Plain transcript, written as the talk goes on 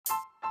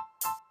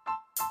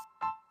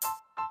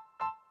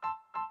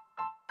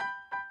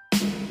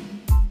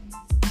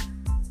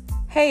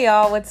Hey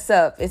y'all, what's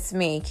up? It's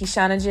me,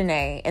 Kishana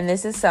Janae, and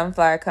this is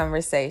Sunflower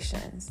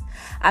Conversations.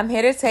 I'm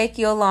here to take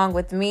you along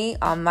with me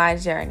on my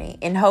journey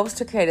in hopes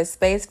to create a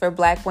space for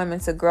Black women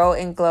to grow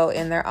and glow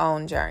in their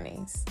own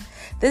journeys.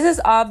 This is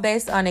all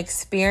based on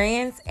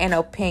experience and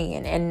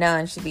opinion, and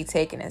none should be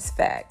taken as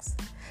facts.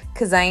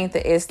 Cause I ain't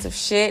the ist of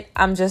shit,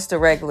 I'm just a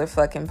regular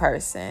fucking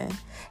person.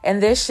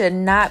 And this should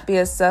not be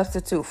a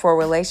substitute for a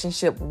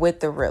relationship with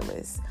the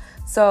realest.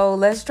 So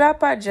let's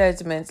drop our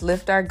judgments,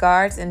 lift our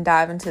guards, and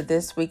dive into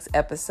this week's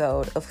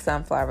episode of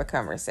Sunflower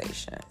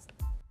Conversations.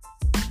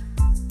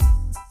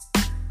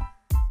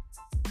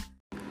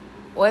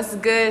 What's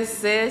good,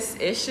 sis?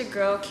 It's your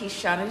girl,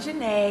 Kishana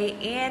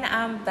Janae, and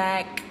I'm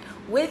back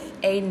with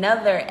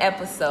another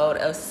episode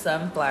of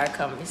Sunflower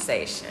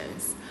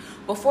Conversations.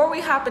 Before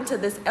we hop into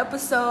this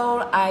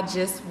episode, I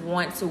just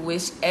want to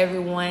wish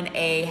everyone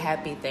a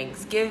happy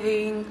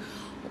Thanksgiving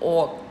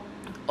or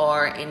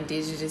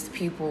Indigenous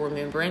People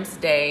Remembrance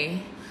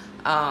Day,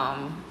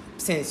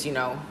 since,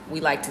 we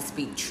like to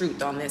speak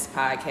truth on this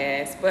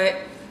podcast, but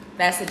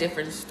that's a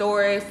different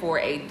story for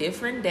a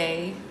different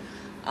day.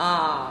 But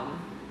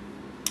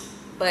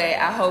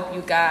I hope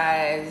you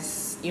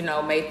guys,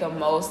 made the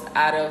most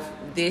out of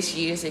this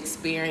year's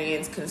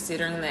experience,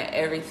 considering that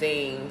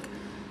everything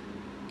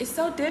is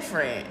so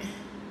different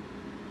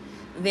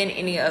than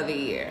any other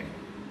year.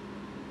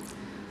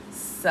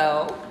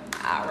 So,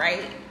 all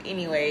right,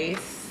 anyways.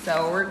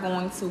 So we're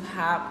going to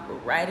hop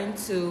right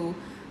into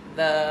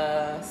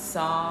the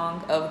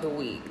song of the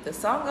week. The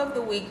song of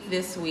the week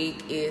this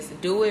week is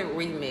Do It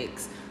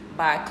REMIX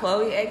by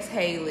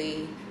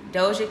CholeXHalle,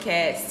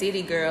 DojaCat,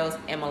 CityGirls,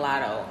 and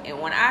Mulatto. And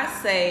when I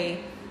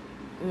say,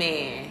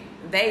 man,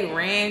 they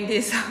ran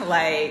this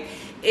like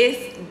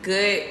it's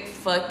good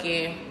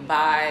fucking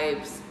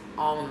vibes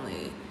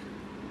only.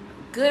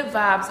 Good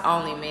vibes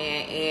only,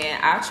 man.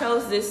 And I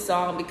chose this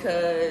song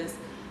because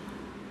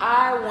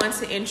I want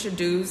to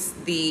introduce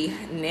the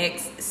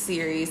next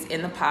series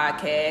in the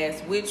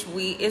podcast, which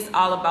it's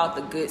all about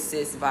the good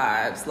sis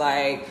vibes.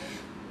 Like,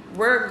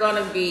 we're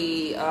gonna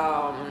be,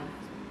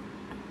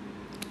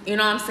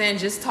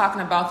 just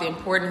talking about the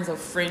importance of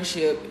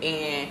friendship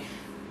and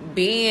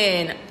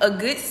being a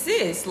good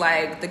sis,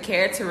 like the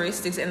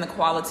characteristics and the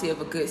quality of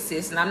a good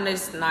sis. And I'm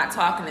just not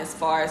talking as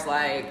far as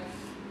like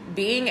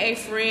being a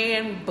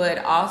friend, but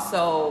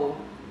also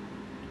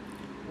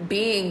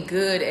being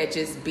good at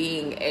just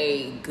being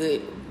a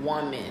good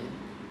woman,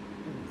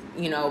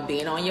 being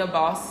on your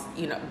boss,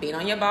 being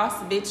on your boss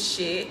bitch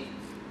shit,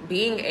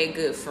 being a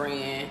good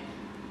friend,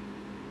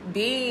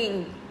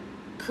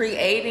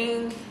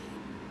 creating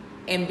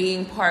and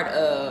being part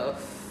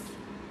of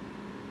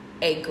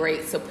a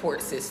great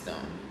support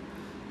system.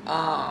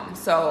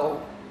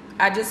 So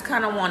I just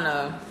kind of want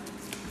to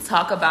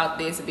talk about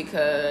this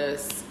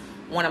because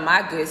one of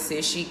my good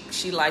sis,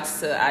 she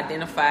likes to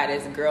identify it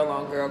as girl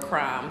on girl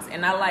crimes.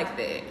 And I like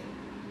that.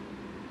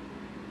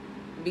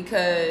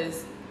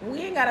 Because we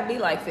ain't gotta be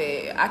like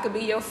that. I could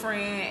be your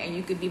friend and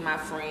you could be my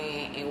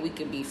friend and we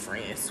could be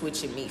friends,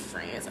 switching me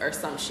friends or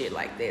some shit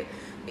like that.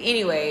 But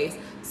anyways,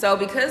 so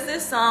because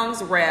this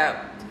song's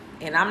rap,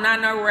 and I'm not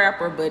no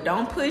rapper, but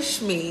don't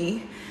push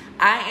me,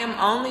 I am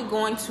only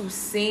going to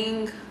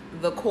sing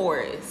the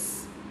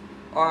chorus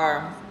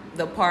or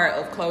the part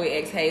of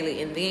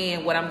CholeXHalle, and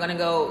then what I'm gonna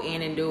go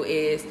in and do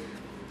is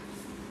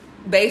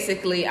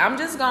basically I'm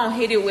just gonna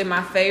hit it with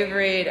my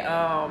favorite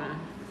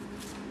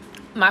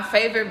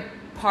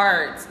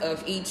parts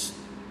of each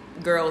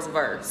girl's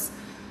verse.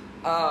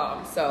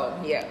 So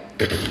yeah,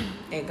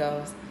 it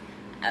goes.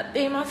 I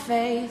beat my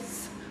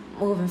face,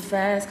 moving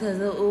fast cause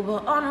the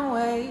Uber on the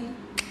way,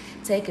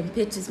 taking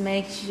pictures,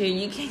 make sure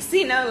you can't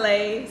see no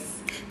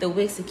lace. The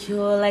wig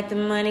secure like the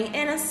money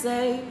in a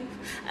safe.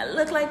 I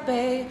look like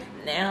babe,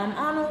 now I'm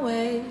on the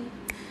way.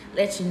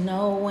 Let you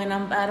know when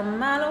I'm about a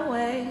mile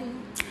away.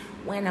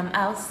 When I'm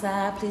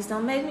outside, please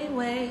don't make me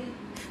wait.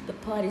 The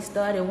party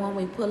started when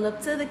we pull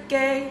up to the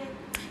gate.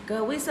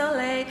 Girl, we so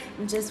late,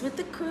 I'm just with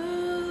the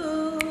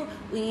crew.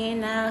 We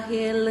ain't out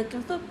here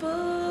looking for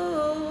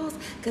booze,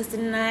 cause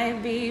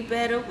tonight be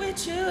better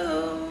with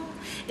you.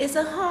 It's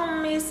a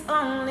homies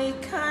only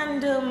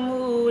kind of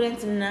mood, and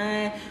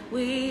tonight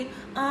we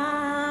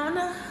on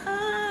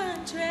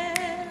 100.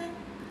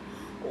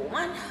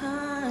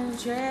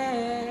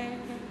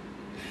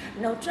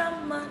 No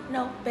drama,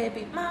 no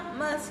baby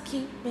mamas,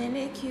 keeping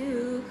it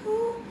cute.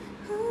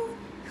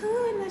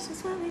 And that's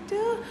just what we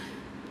do.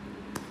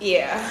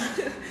 Yeah.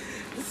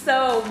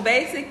 So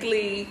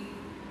basically,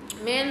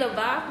 man, the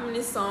vibe from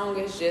this song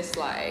is just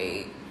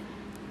like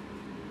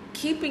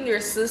keeping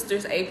your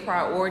sisters a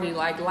priority.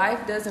 Like,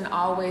 life doesn't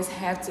always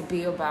have to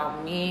be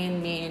about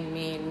men.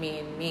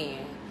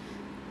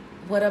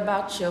 What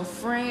about your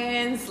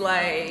friends?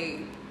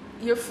 Like,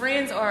 your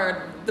friends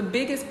are the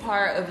biggest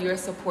part of your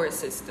support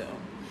system.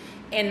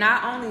 And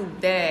not only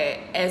that,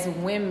 as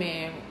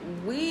women,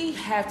 we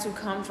have to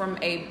come from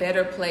a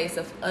better place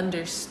of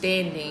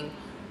understanding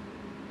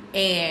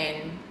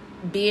and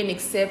being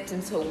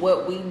accepting to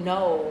what we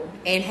know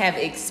and have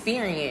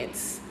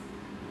experienced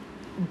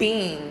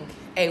being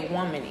a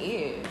woman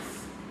is.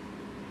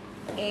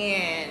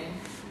 And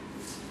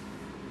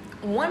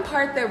one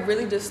part that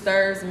really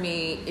disturbs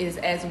me is,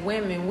 as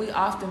women, we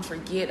often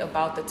forget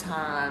about the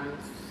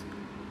times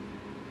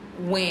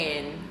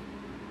when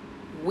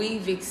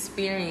we've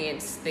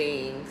experienced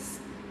things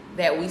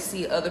that we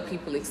see other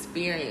people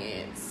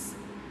experience,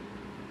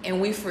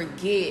 and we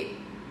forget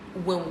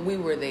when we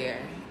were there,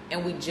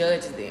 and we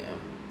judge them,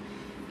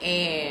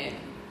 and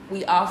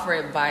we offer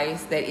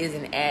advice that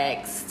isn't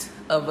asked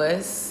of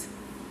us,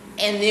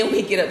 and then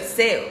we get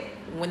upset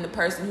when the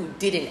person who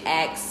didn't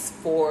ask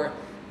for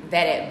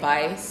that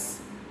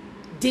advice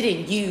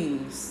didn't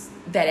use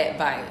that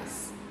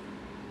advice.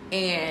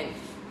 And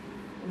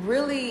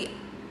really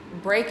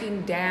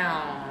breaking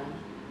down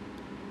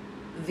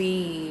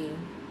the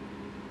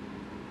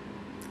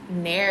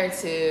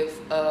narrative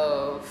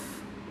of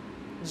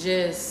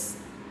just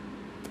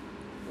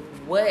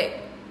what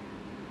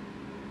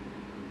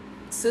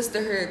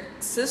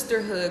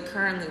sisterhood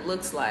currently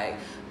looks like,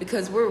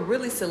 because we're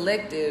really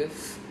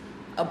selective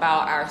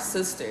about our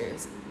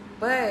sisters.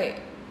 But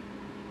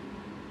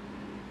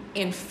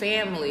in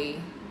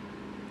family,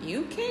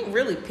 you can't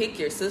really pick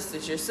your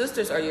sisters. Your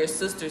sisters are your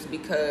sisters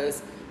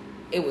because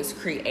it was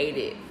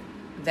created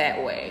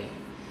that way.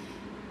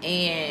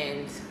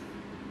 And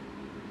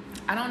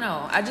I don't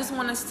know, I just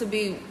want us to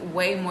be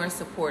way more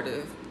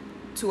supportive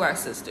to our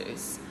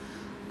sisters.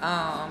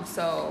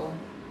 So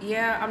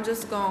yeah, I'm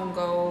just gonna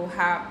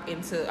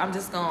I'm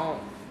just gonna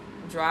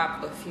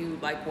drop a few,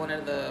 like one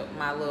of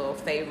my little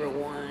favorite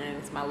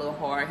ones, my little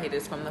hard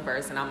hitters from the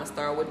verse, and I'm gonna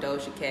start with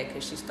DojaCat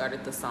because she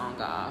started the song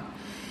off.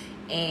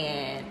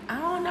 And I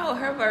don't know,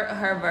 her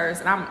verse,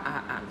 and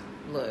I'm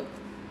look,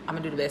 I'm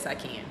gonna do the best I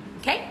can.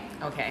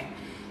 Okay.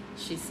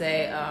 She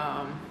said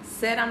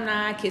I'm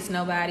not kiss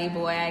nobody,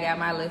 boy, I got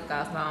my lip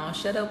gloss on.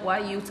 Shut up, why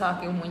you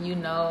talking when you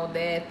know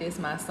that this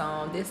my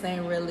song? This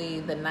ain't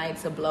really the night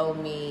to blow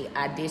me.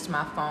 I ditched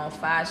my phone,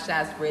 5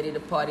 shots, ready to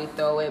party,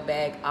 throw it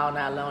back all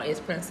night long. It's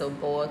Prince of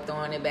Boy,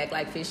 throwing it back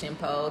like fishing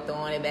pole,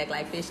 throwing it back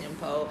like fishing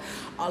pole.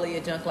 All of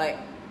your junk like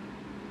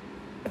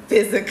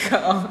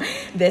physical.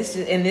 That's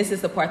just, and this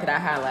is the part that I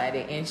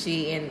highlighted. And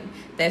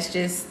that's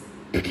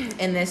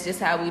just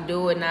how we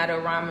do it. Not a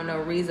rhyme or no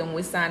reason.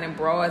 We're signing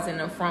broads in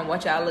the front.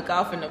 Watch y'all look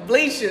off in the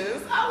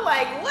bleachers. I'm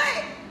like,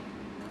 what?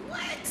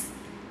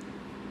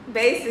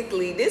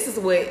 Basically, this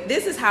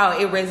is how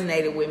it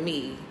resonated with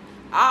me.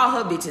 All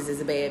her bitches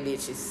is bad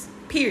bitches.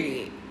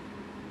 Period.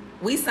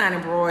 We signing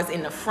broads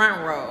in the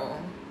front row.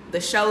 The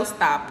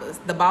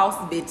showstoppers, the boss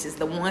bitches,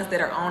 the ones that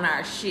are on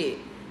our shit.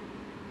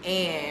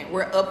 And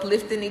we're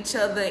uplifting each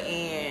other,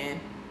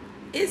 and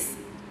it's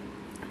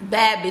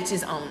bad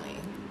bitches only.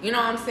 You know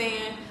what I'm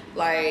saying?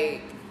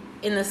 Like,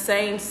 in the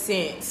same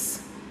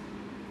sense,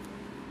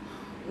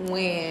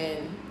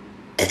 when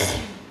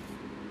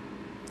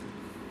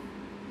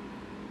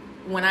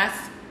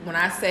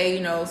I say,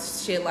 you know,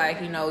 shit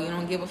like, you know, you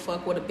don't give a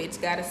fuck what a bitch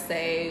gotta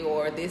say,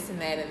 or this and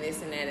that and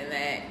this and that and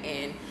that,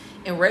 and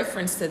in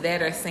reference to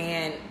that, or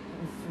saying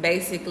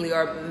basically,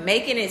 or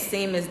making it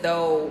seem as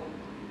though,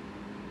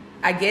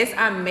 I guess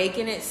I'm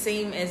making it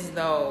seem as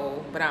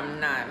though, but I'm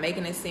not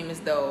making it seem as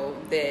though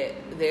that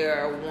there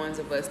are ones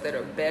of us that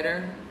are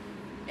better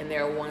and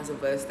there are ones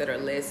of us that are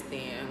less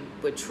than.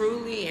 But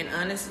truly and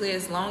honestly,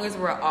 as long as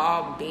we're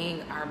all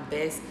being our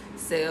best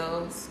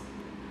selves,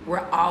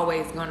 we're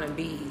always going to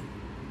be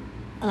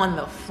on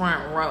the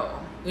front row.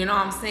 You know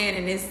what I'm saying?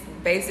 And it's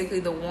basically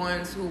the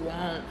ones who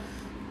won't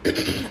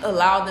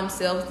allow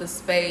themselves the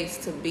space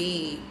to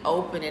be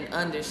open and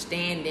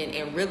understanding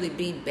and really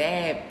be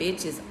bad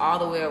bitches all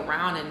the way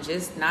around, and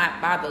just not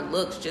by the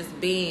looks,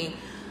 just being,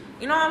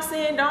 you know what I'm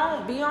saying?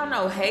 Don't be on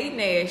no hating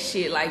ass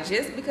shit. Like,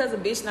 just because a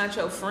bitch not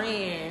your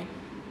friend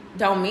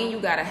don't mean you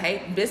gotta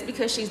hate. Just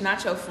because she's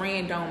not your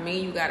friend don't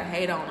mean you gotta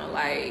hate on her.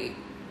 Like,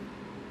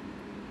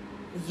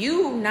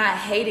 you not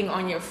hating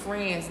on your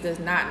friends does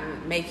not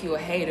make you a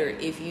hater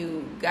if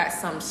you got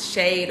some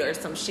shade or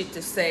some shit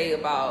to say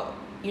about,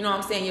 you know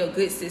what I'm saying, your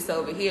good sis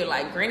over here.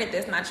 Like, granted,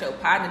 that's not your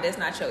partner, that's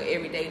not your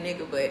everyday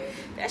nigga, but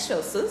that's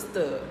your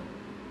sister.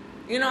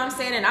 You know what I'm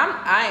saying? And I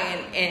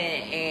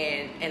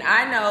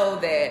know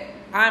that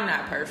I'm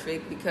not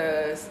perfect,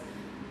 because,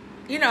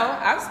 you know,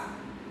 I've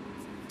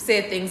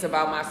said things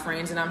about my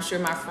friends, and I'm sure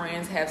my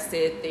friends have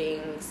said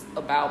things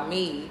about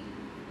me.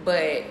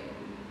 But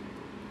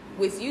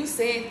with you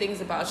saying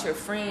things about your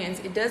friends,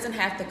 it doesn't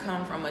have to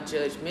come from a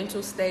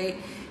judgmental state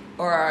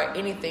or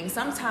anything.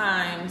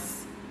 Sometimes,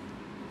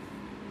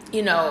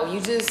 you know, you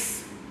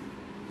just,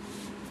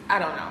 I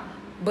don't know.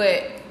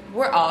 But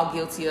we're all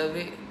guilty of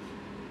it.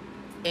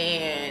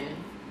 And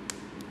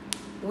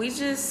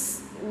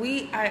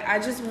I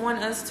just want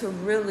us to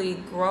really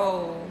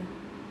grow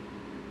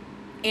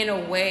in a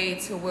way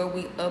to where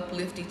we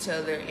uplift each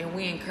other and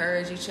we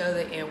encourage each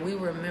other, and we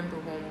remember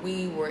when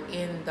we were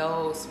in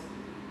those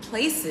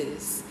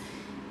places,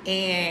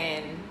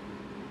 and,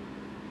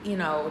 you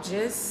know,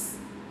 just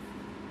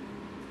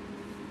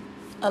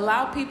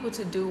allow people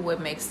to do what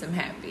makes them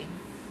happy.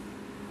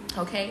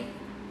 Okay?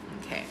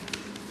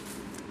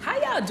 How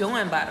y'all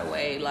doing, by the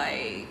way?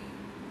 Like,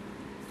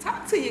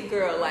 talk to your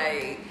girl.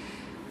 Like,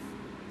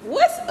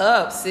 What's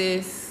up,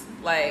 sis?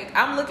 Like,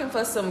 I'm looking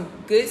for some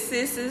good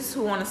sisters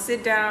who want to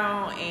sit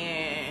down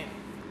and,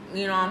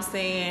 you know what I'm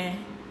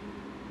saying,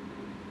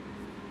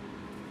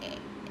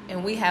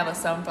 and we have a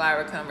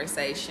sunflower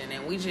conversation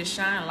and we just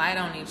shine light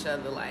on each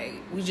other. Like,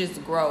 we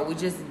just grow, we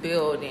just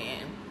build in.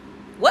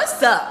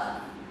 What's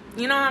up?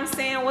 You know what I'm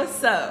saying?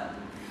 What's up?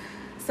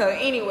 So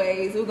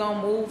anyways, we're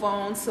gonna move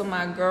on to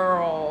my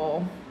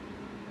girl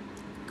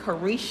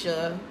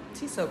Carisha.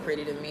 She's so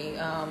pretty to me.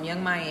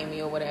 Young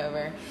Miami or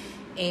whatever.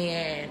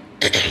 And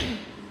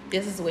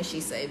this is what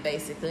she say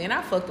basically. And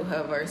I fucked with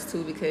her verse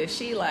too, because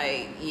she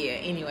like, yeah,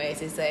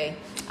 anyways, it say,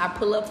 I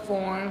pull up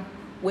for him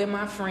with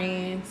my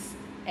friends,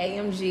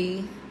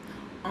 AMG,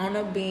 on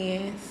a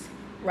Benz,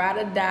 ride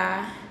or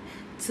die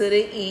to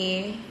the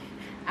end.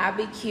 I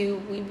be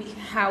cute, we be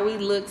how we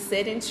look,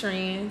 setting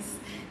trends.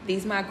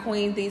 These my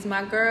queens, these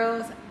my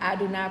girls. I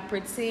do not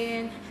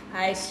pretend.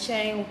 Ice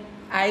chain,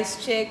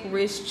 ice check,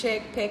 wrist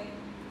check, peck,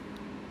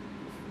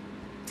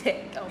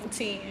 tech on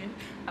 10.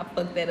 I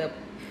fucked that up.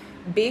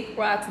 Big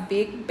rocks,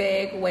 big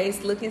bag,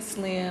 waist looking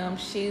slim.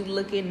 She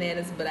looking at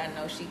us, but I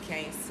know she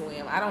can't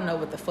swim. I don't know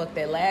what the fuck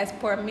that last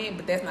part meant,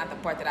 but that's not the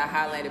part that I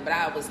highlighted. But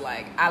I was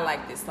like, I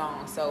like this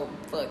song, so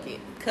fuck it.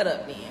 Cut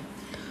up then.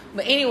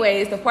 But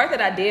anyways, the part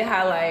that I did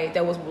highlight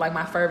that was like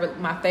my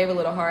favorite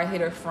little hard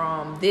hitter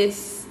from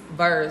this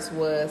verse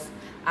was,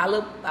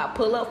 I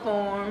pull up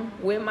for him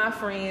with my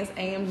friends,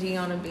 AMG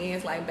on the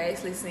Benz, like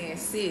basically saying,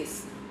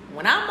 sis,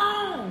 when I'm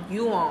on,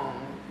 you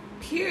on.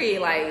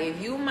 Period. Like, if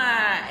you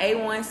my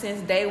A1 since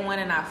day one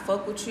and I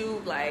fuck with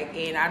you, like,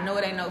 and I know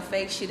it ain't no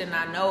fake shit, and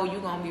I know you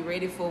gonna be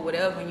ready for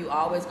whatever, and you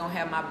always gonna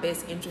have my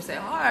best interest at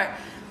heart,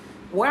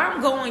 where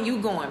I'm going,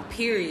 you going,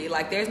 period.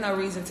 Like, there's no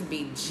reason to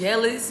be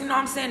jealous, you know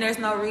what I'm saying? There's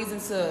no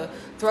reason to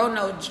throw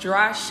no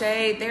dry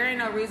shade. There ain't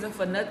no reason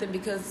for nothing,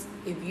 because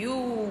if you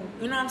know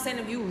what I'm saying,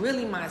 if you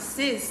really my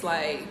sis,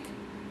 like,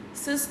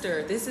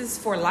 sister, this is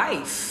for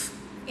life.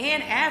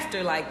 And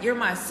after, like, you're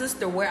my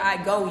sister. Where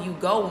I go, you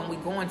go, and we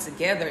going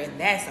together, and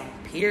that's on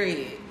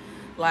period.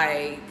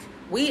 Like,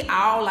 we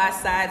all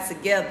outside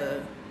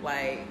together.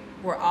 Like,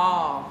 we're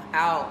all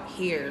out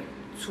here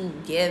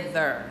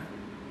together.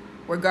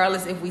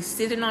 Regardless if we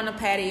sitting on the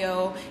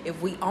patio, if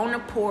we on the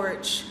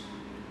porch,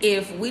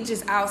 if we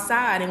just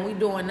outside and we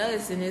doing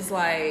us, and it's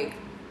like,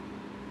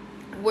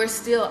 we're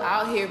still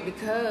out here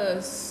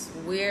because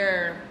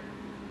we're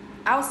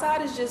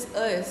outside is just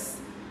us.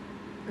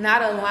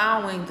 Not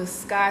allowing the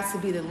sky to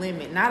be the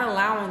limit, not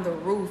allowing the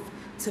roof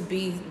to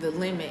be the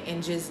limit,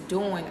 and just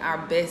doing our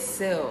best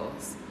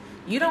selves.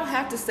 You don't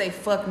have to say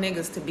fuck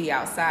niggas to be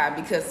outside,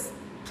 because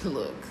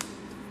look,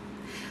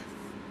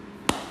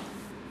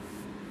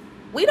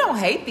 we don't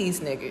hate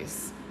these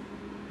niggas.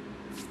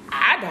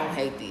 I don't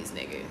hate these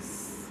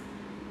niggas.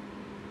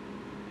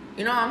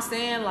 You know what I'm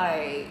saying?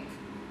 Like,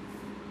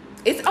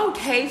 it's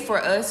okay for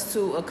us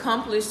to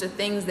accomplish the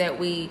things that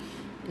we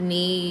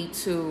need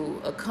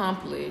to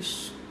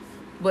accomplish,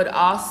 but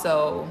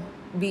also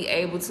be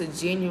able to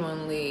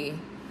genuinely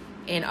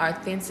and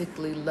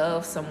authentically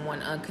love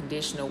someone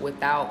unconditional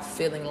without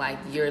feeling like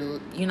you're,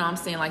 you know what I'm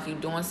saying, like you're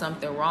doing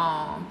something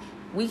wrong.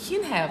 We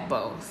can have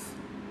both.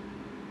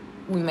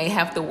 We may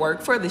have to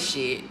work for the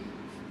shit,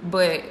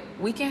 but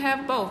we can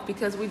have both,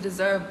 because we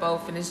deserve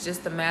both, and it's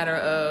just a matter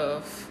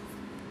of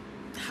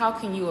how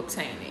can you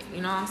obtain it,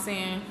 you know what I'm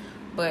saying?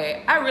 But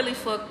I really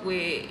fuck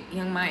with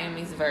Young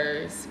Miami's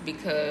verse,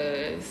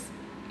 because,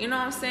 you know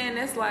what I'm saying,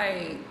 that's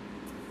like,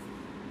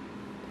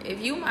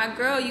 if you my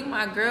girl, you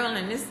my girl,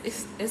 and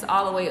it's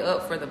all the way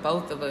up for the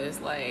both of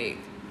us. Like,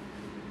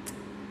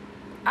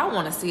 I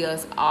want to see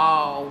us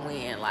all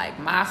win. Like,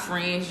 my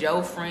friends,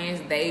 your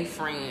friends, they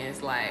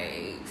friends.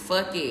 Like,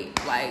 fuck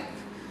it. Like,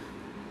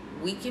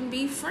 we can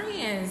be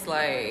friends.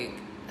 Like,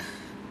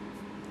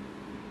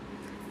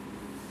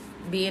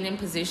 being in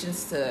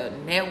positions to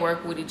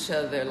network with each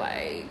other.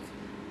 Like,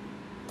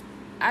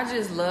 I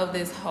just love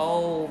this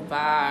whole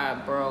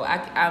vibe, bro.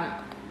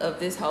 I'm of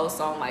this whole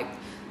song. Like,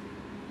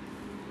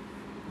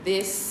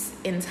 this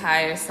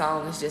entire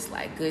song is just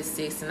like good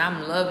sex, and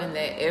I'm loving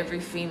that every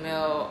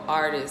female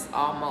artist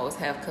almost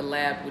have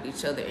collabed with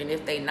each other, and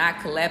if they not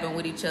collabing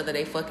with each other,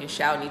 they fucking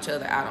shouting each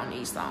other out on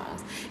these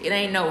songs. It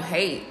ain't no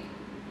hate,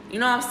 you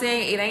know what I'm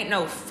saying? It ain't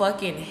no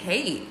fucking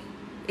hate.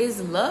 It's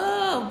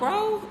love,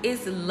 bro.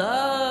 It's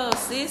love,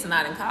 sis. And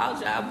I done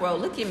called y'all, bro.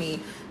 Look at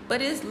me.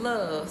 But it's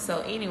love.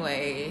 So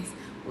anyways,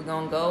 we're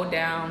gonna go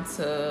down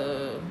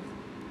to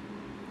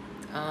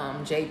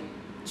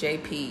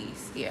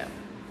JP's, yeah.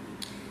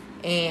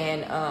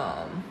 And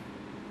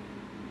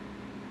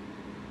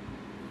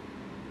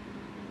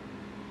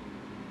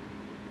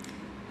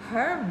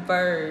her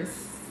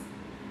verse,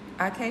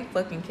 I can't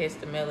fucking catch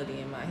the melody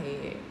in my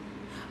head.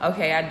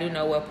 Okay, I do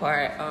know what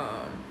part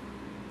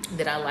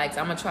that I liked.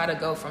 I'm gonna try to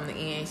go from the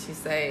end. She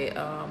say,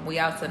 we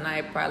out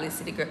tonight, probably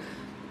City Girl.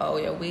 Oh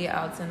yeah, we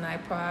out tonight,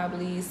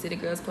 probably City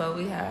Girls,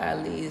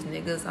 CholeXHalle,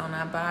 niggas on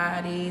our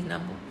bodies,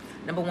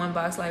 number one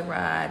box like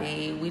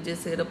Roddy. We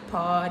just hit a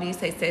party.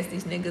 Say text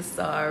these niggas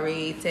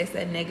sorry. Text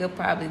that nigga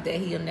probably that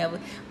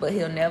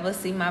he'll never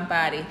see my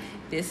body.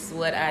 This is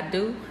what I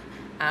do.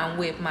 I'm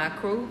with my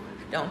crew.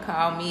 Don't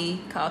call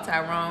me, call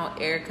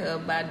Tyrone,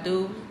 Erica,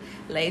 Badu.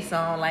 Lace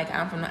on like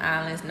I'm from the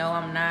islands. No,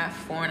 I'm not.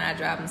 Foreign, I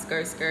driving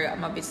skirt.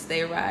 My bitch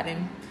stay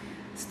riding.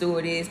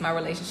 Stewardess, my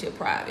relationship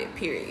private,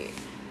 period.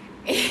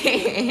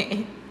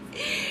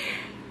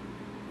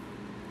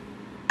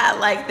 I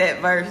like that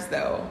verse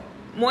though.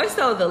 More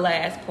so the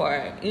last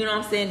part. You know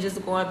what I'm saying?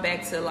 Just going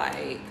back to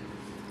like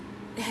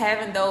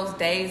having those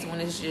days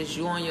when it's just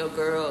you and your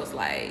girls,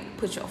 like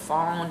put your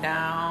phone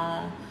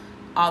down,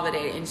 all of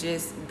that, and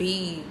just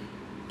be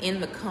in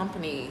the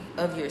company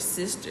of your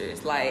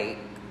sisters, like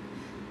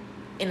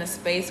in a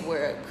space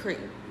where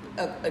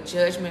a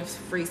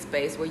judgment-free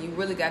space where you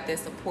really got that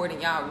support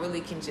and y'all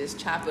really can just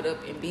chop it up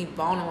and be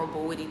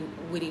vulnerable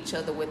with each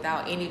other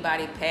without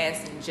anybody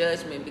passing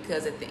judgment.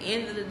 Because at the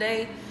end of the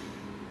day,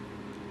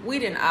 we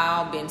done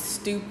all been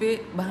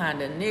stupid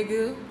behind a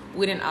nigga.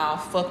 We done all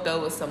fucked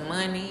over some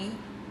money.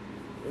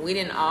 We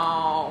ain't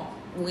all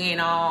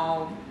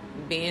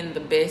been the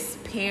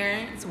best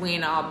parents. We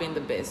ain't all been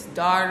the best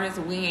daughters.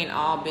 We ain't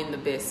all been the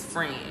best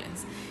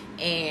friends.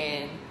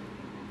 And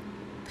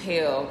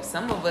hell,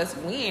 some of us,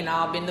 we ain't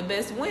all been the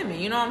best women.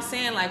 You know what I'm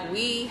saying? Like,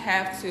 we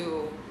have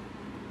to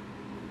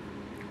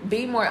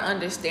be more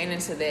understanding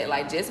to that.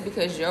 Like, just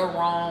because your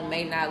wrong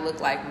may not look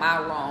like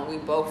my wrong, we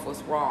both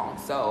was wrong.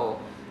 So,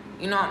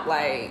 you know,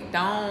 like,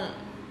 don't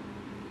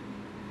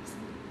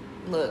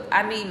look,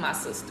 I need my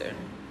sister.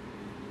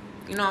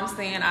 You know what I'm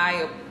saying?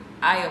 I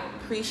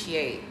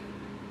appreciate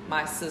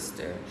my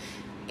sister,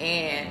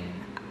 and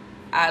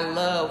I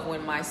love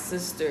when my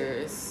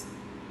sisters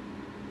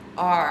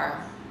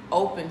are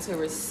open to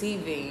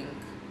receiving.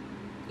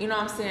 You know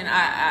what I'm saying?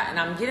 And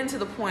I'm getting to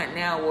the point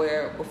now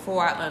where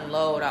before I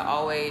unload, I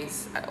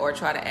always or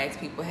try to ask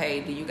people,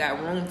 hey, do you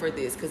got room for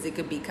this? Because it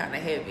could be kind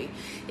of heavy,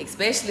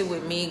 especially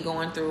with me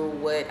going through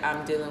what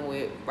I'm dealing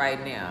with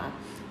right now.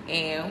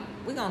 And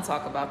we're going to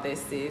talk about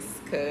this, sis,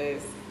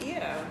 because,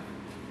 yeah,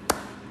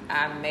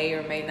 I may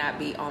or may not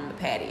be on the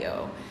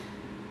patio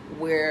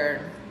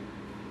where,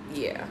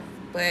 yeah,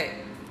 but,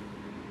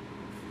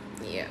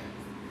 yeah.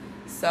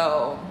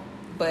 So,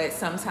 but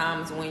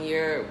sometimes when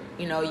you're,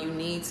 you know, you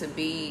need to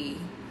be,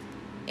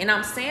 and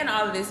I'm saying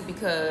all of this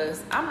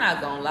because I'm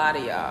not going to lie to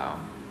y'all.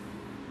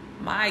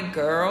 My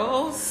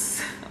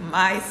girls,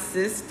 my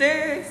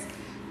sisters,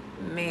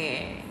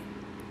 man,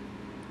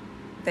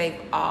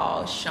 they've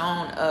all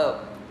shown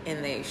up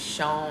and they've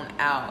shown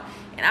out.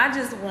 And I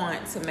just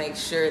want to make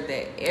sure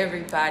that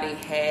everybody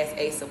has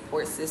a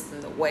support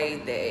system the way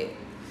that,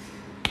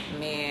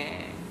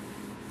 man,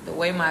 the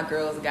way my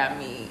girls got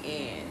me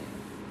in.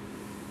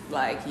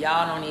 Like,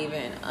 y'all don't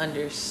even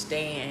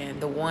understand.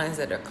 The ones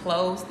that are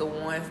close, the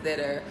ones that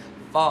are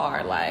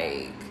far,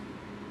 like,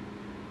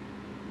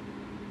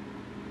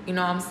 you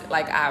know what I'm saying?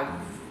 Like, I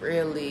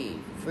really,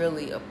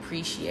 really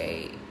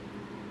appreciate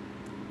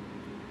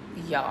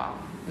y'all.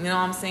 You know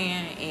what I'm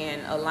saying?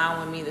 And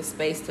allowing me the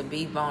space to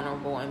be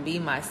vulnerable and be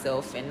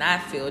myself and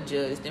not feel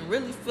judged and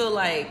really feel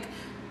like,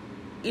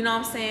 you know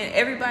what I'm saying?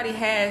 Everybody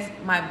has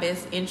my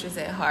best interest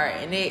at heart.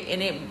 And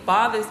it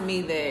bothers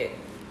me that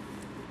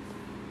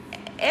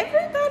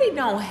everybody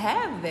don't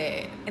have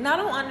that. And I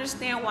don't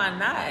understand why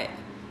not.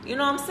 You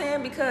know what I'm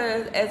saying?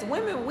 Because as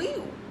women,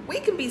 we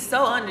can be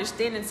so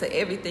understanding to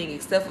everything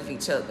except of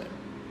each other.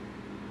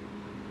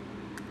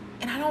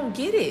 And I don't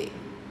get it.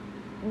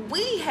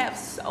 We have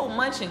so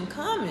much in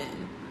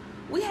common.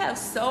 We have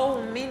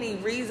so many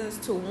reasons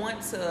to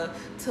want to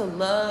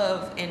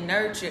love and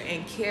nurture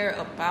and care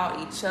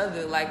about each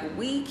other. Like,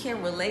 we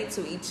can relate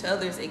to each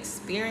other's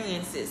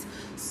experiences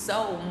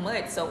so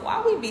much. So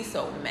why we be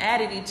so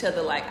mad at each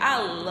other? Like,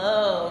 I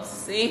love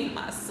seeing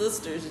my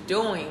sisters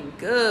doing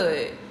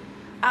good.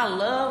 I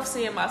love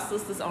seeing my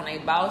sisters on a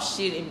boss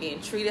shit and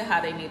being treated how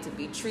they need to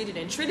be treated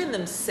and treating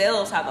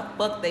themselves how the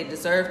fuck they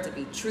deserve to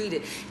be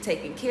treated.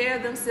 Taking care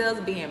of themselves,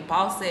 being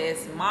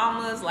boss-ass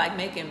mamas, like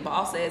making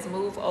boss-ass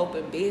moves,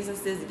 open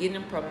businesses,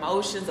 getting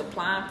promotions,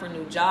 applying for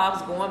new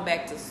jobs, going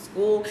back to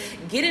school,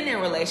 getting in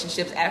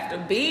relationships after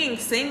being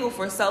single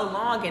for so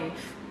long and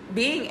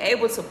being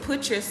able to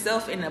put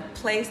yourself in a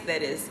place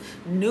that is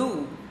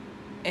new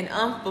and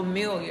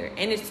unfamiliar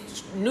and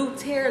it's new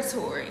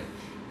territory.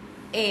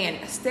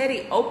 And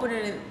steady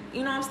opening,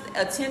 you know, I'm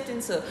attempting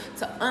to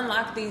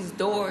unlock these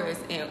doors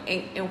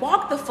and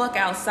walk the fuck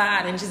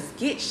outside and just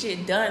get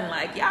shit done.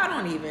 Like, y'all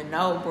don't even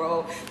know,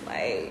 bro.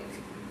 Like,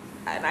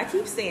 and I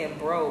keep saying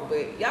bro,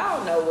 but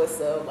y'all know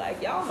what's up.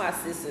 Like, y'all my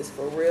sisters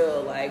for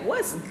real. Like,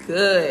 what's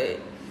good?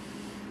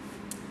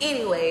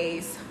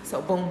 Anyways,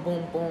 so boom,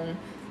 boom, boom.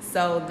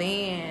 So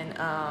then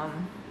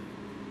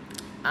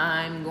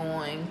I'm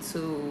going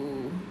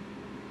to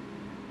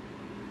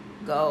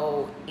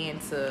go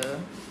into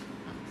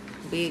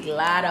Big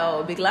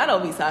Lotto. Big Lotto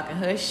be talking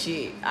her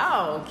shit.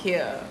 I don't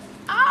care.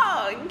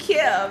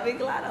 Big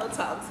Lotto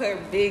talks her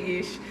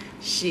biggish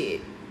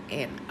shit.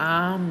 And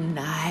I'm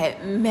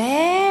not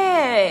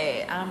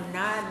mad. I'm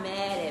not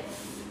mad at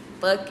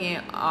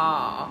fucking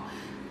all.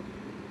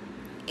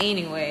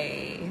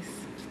 Anyways,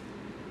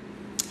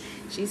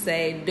 She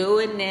say, do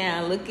it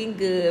now, looking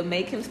good,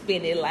 make him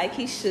spin it like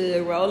he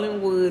should,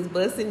 rolling woods,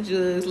 busting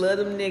jugs, love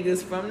them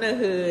niggas from the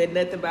hood,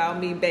 nothing about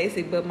me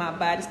basic, but my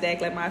body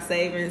stacked like my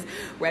savings,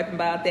 rapping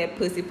about that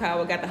pussy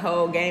power, got the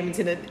whole game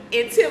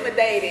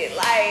intimidated,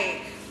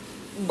 like,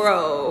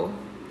 bro,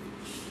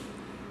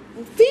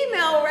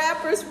 female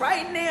rappers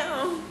right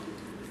now,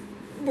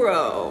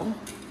 bro,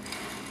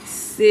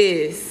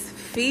 sis,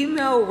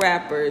 female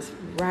rappers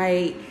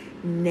right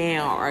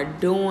now are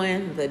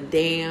doing the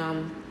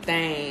damn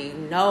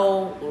thing.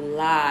 No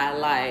lie.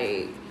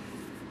 Like,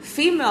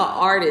 female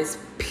artists,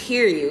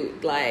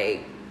 period.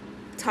 Like,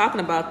 talking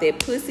about that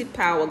pussy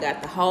power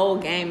got the whole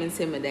game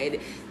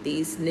intimidated.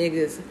 These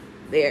niggas,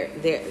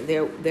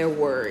 they're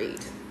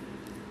worried.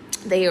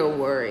 They are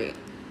worried.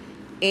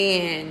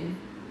 And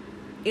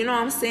you know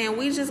what I'm saying?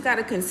 We just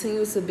gotta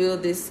continue to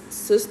build this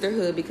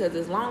sisterhood, because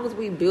as long as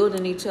we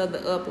building each other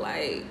up,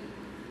 like,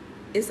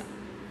 it's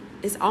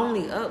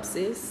only up,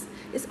 sis.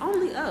 It's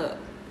only up.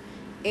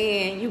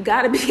 And you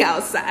gotta be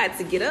outside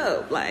to get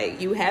up.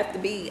 Like, you have to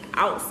be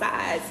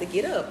outside to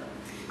get up.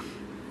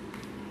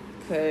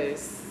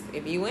 Because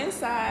if you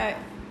inside,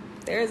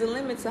 there's a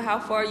limit to how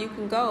far you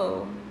can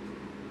go.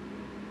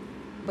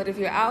 But if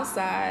you're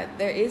outside,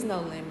 there is no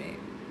limit.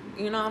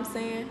 You know what I'm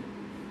saying?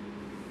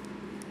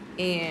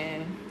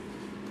 And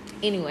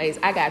anyways,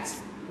 I got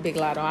Big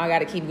Lotto. I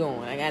gotta keep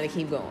going.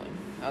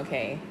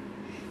 Okay.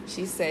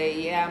 She say,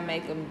 yeah, I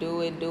make them do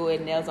it,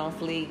 nails on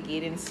fleek,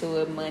 get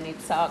into it, money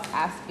talk,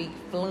 I speak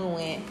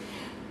fluent.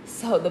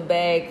 So the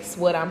bag's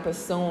what I'm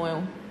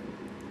pursuing.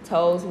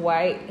 Toes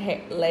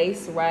white,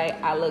 lace right,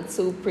 I look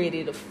too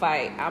pretty to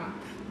fight.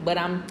 But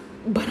I'm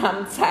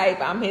type,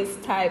 I'm his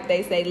type.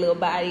 They say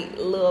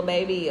little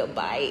baby, a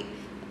bite.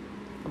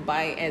 A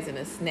bite as in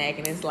a snack,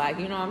 and it's like,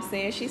 you know what I'm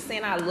saying? She's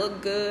saying I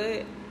look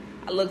good.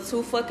 I look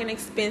too fucking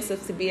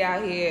expensive to be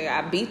out here.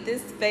 I beat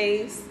this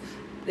face.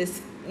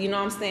 This, you know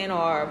what I'm saying?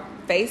 Or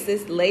face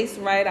is laced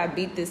right. I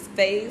beat this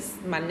face.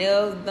 My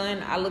nails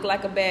done. I look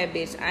like a bad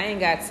bitch. I ain't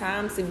got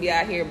time to be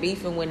out here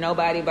beefing with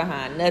nobody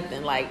behind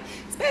nothing. Like,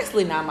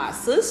 especially not my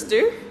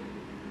sister.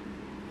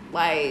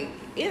 Like,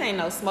 it ain't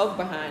no smoke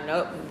behind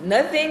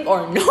nothing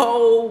or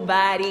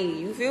nobody.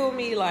 You feel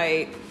me?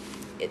 Like,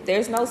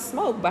 there's no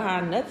smoke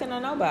behind nothing or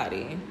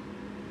nobody.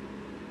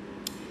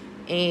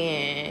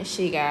 And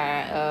she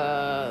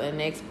got the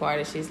next part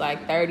is, she's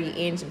like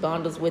 30-inch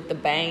bundles with the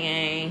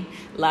bang.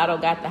 Lotto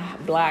got the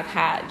block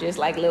hot just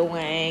like Lil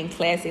Wayne.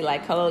 Classy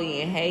like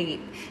Chloe and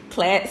Haley.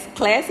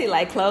 Classy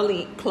like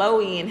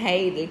Chloe and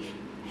Haley.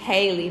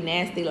 Haley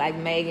nasty like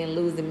Megan.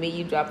 Losing me,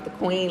 you dropped the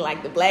queen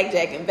like the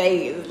blackjack in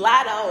Vegas.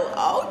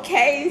 Lotto,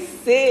 okay,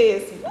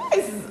 sis,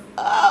 what's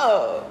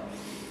up?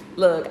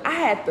 Look,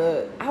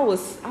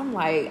 I'm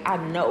like, I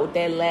know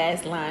that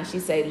last line. She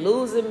say,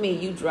 losing me,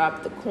 you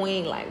dropped the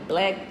queen like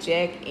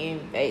blackjack in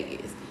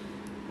Vegas.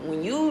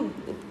 When you,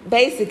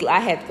 basically, I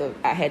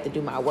had to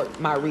do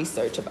my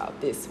research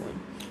about this one.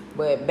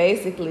 But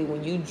basically,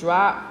 when you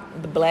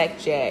drop the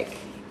blackjack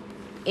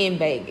in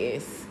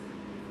Vegas,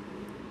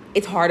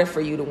 it's harder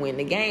for you to win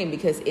the game,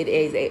 because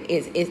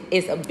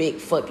it's a big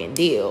fucking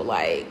deal.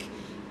 Like,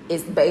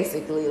 it's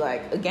basically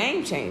like a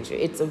game changer.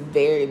 It's a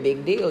very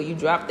big deal. You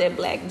drop that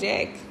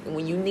blackjack, and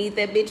when you need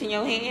that bitch in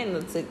your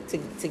hand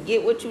to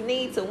get what you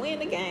need to win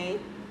the game.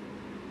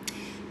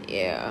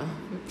 Yeah,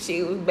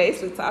 she was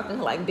basically talking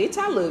like, bitch,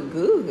 I look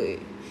good.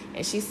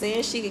 And she's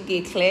saying she could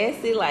get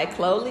classy like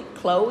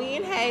Chloe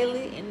and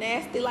Haley, and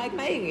nasty like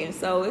Megan.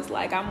 So it's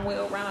like, I'm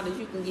well-rounded.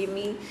 You can get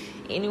me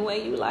any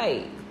way you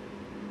like.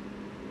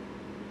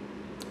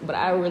 But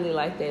I really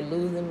like that,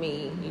 losing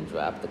me, you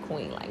dropped the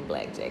queen like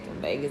blackjack in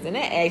Vegas. And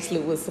that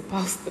actually was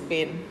supposed to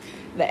be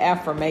the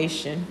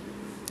affirmation.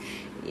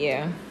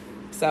 Yeah.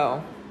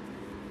 So,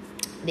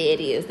 there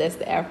it is. That's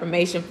the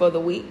affirmation for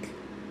the week.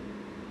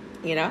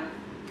 You know?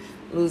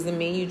 Losing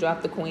me, you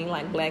dropped the queen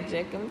like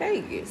blackjack in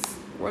Vegas.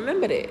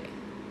 Remember that.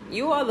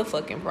 You are the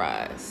fucking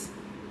prize.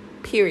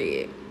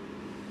 Period.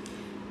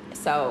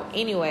 So,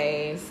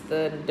 anyways,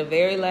 the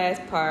very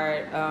last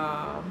part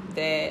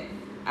that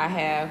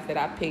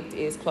I picked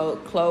is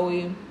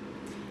Chloe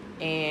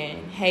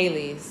and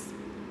Haley's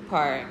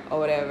part or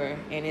whatever,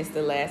 and it's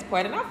the last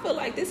part. And I feel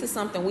like this is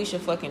something we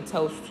should fucking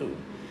toast to.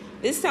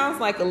 This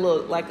sounds like a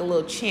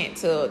little chant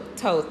to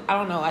toast. I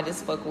don't know. I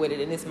just fuck with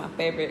it, and it's my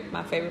favorite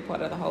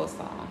part of the whole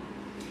song.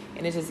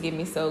 And it just get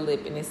me so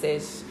lit. And it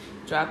says,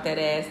 drop that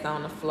ass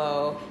on the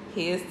floor.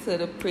 Here's to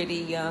the pretty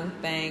young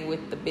thing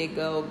with the big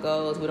old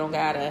goals. We don't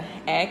gotta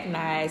act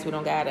nice. We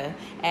don't gotta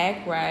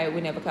act right. We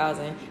never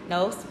causing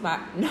no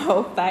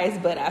fights,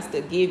 but I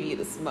still give you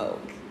the smoke.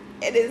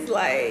 And it's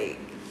like,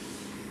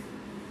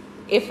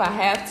 if I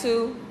have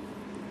to,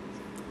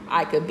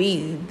 I could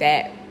be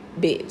that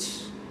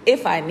bitch.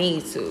 If I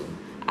need to,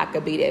 I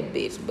could be that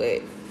bitch.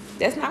 But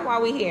that's not why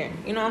we're here.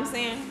 You know what I'm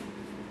saying?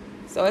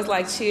 So it's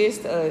like, cheers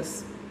to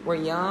us. We're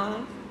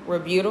young. We're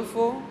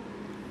beautiful.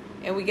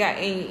 And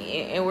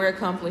and we're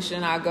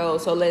accomplishing our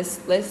goals. So let's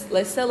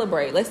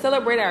celebrate. Let's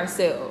celebrate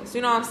ourselves.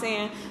 You know what I'm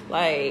saying?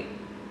 Like,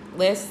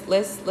 let's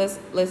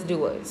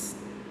do us.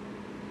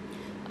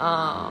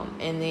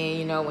 And then,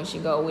 you know, when she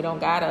go, we don't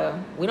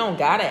gotta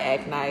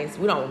act nice.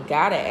 We don't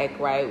gotta act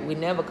right. We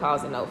never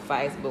causing no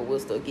fights, but we'll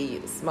still give you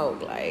the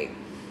smoke. Like,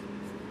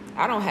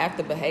 I don't have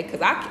to behave,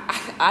 because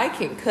I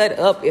can cut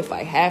up if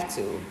I have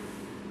to,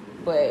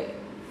 but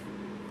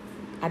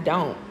I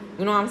don't.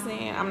 You know what I'm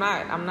saying?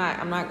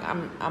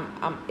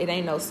 It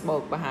ain't no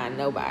smoke behind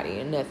nobody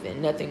or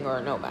nothing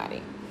or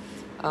nobody.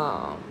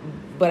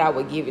 But I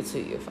would give it to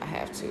you if I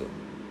have to.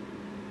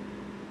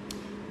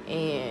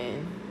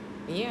 And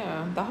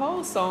yeah, the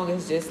whole song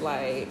is just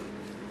like,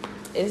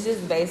 it's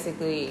just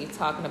basically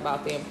talking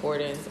about the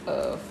importance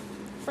of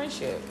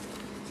friendship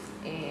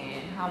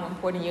and how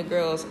important your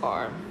girls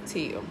are to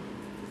you.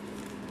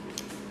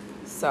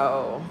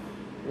 So,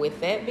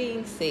 with that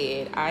being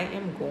said, I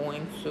am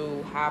going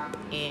to hop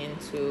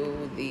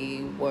into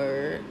the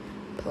word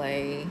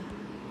play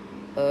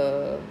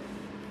of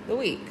the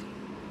week.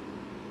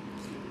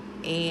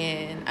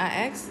 And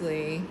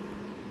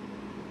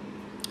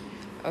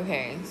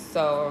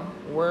so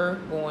we're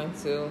going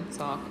to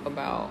talk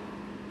about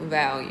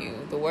value.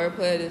 The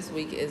wordplay this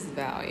week is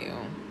value.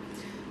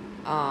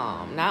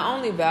 Not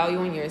only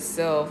valuing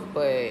yourself,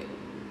 but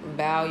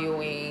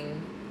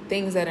valuing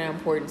things that are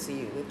important to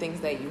you, the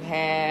things that you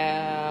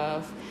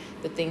have,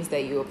 the things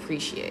that you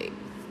appreciate.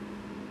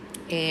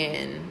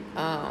 And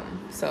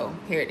so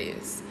here it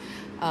is.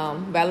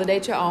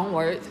 Validate your own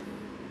worth.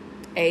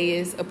 A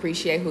is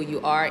appreciate who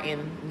you are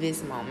in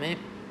this moment.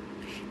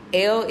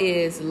 L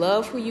is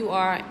love who you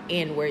are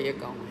and where you're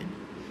going.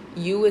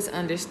 U is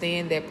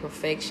understand that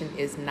perfection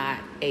is not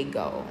a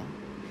goal.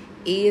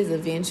 E is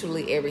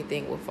eventually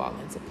everything will fall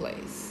into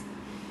place.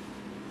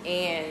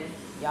 And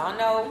y'all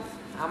know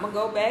I'm going to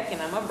go back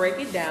and I'm going to break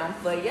it down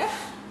for you.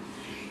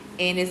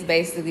 And it's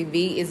basically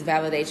V is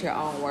validate your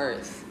own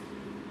worth.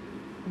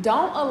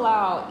 Don't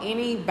allow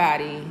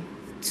anybody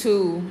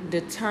to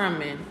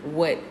determine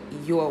what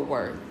you're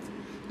worth.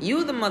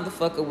 You the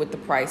motherfucker with the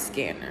price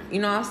scanner.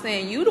 You know what I'm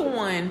saying? You the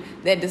one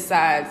that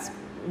decides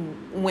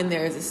when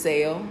there is a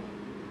sale,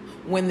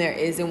 when there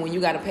isn't, when you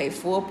got to pay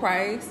full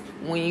price,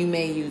 when you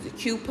may use a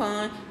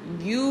coupon.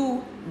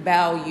 You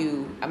validate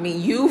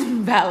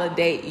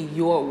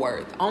your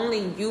worth.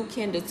 Only you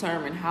can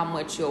determine how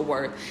much you're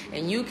worth.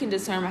 And you can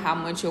determine how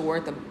much you're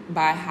worth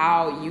by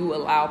how you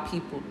allow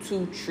people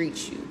to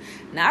treat you.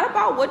 Not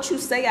about what you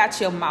say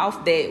out your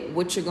mouth, that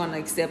what you're going to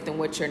accept and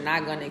what you're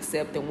not going to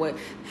accept, and what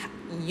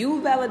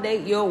you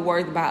validate your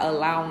worth by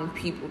allowing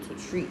people to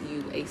treat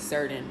you a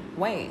certain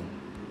way.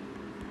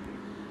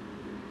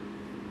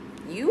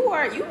 You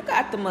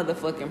got the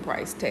motherfucking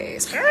price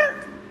tag.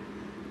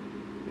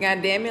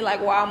 God damn it, like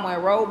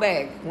Walmart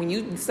rollback. When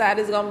you decide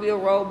it's gonna be a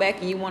rollback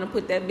and you want to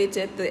put that bitch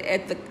at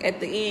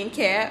the end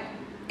cap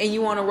and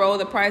you want to roll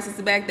the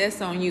prices back,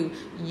 that's on you.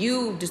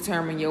 You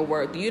determine your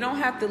worth. You don't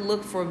have to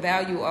look for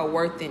value or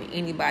worth in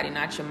anybody.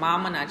 Not your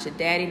mama, not your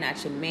daddy,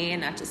 not your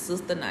man, not your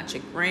sister, not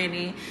your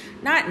granny,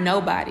 not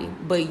nobody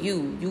but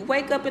you. You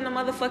wake up in the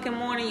motherfucking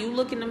morning, you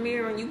look in the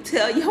mirror and you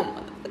tell your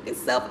motherfucking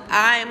self,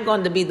 I am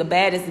going to be the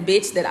baddest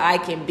bitch that I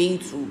can be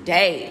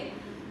today.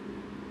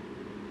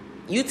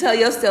 You tell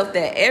yourself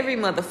that every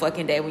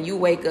motherfucking day when you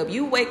wake up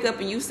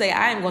and you say,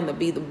 I am going to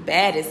be the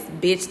baddest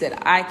bitch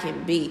that I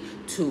can be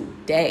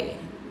today.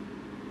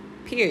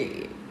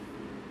 Period.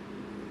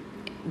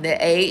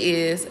 The A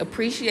is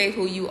appreciate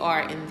who you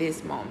are in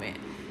this moment.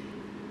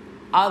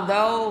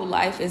 Although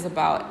life is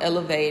about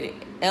elevating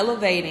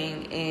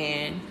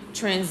and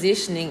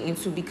transitioning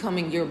into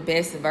becoming your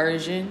best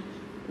version,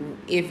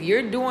 if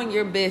you're doing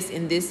your best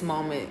in this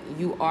moment,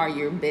 you are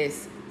your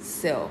best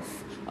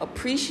self.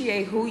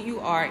 Appreciate who you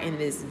are in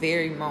this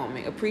very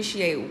moment.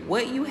 Appreciate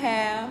what you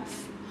have,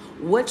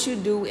 what you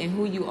do, and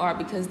who you are,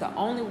 because the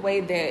only way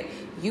that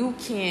you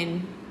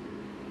can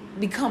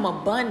become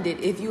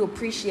abundant if you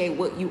appreciate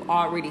what you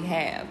already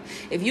have.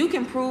 If you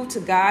can prove to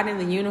God and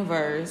the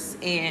universe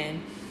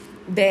and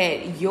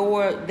that you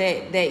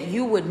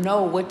would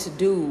know what to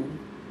do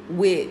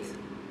with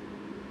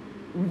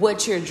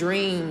what you're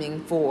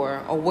dreaming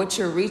for or what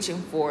you're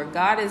reaching for,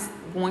 God is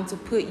going to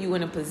put you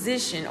in a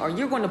position, or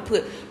you're going to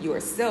put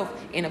yourself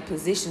in a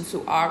position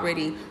to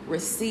already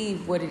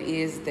receive what it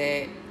is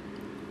that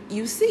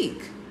you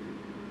seek.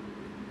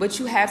 But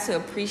you have to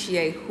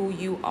appreciate who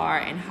you are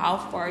and how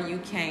far you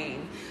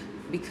came,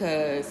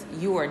 because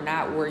you are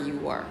not where you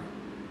were.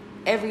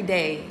 Every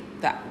day,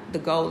 the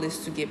goal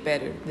is to get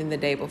better than the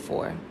day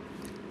before.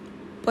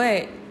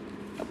 But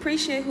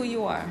appreciate who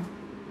you are.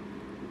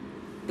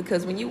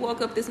 Because when you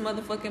woke up this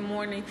motherfucking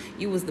morning,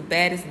 you was the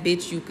baddest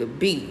bitch you could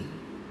be.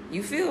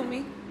 You feel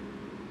me?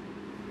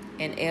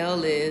 And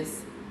L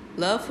is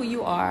love who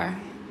you are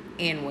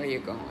and where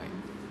you're going.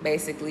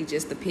 Basically,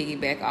 just to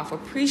piggyback off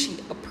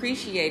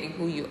appreciating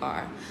who you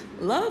are.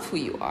 Love who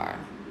you are.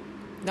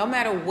 No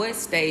matter what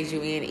stage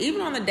you're in. Even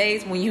on the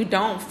days when you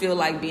don't feel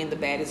like being the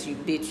baddest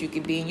bitch you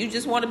could be, and you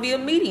just want to be a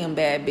medium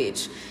bad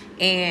bitch.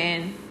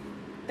 And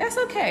that's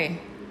okay.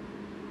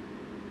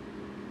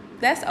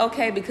 That's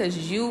okay,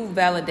 because you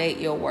validate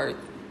your worth.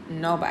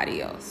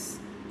 Nobody else.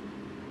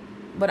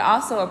 but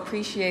also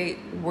appreciate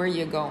where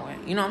you're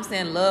going. You know what I'm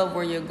saying? Love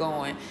where you're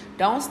going.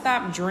 Don't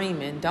stop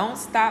dreaming. Don't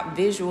stop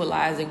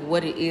visualizing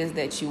what it is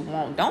that you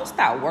want. Don't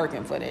stop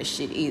working for that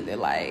shit either.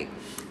 Like,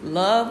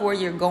 love where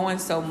you're going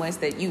so much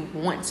that you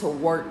want to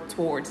work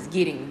towards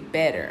getting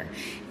better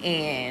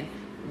and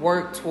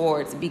work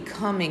towards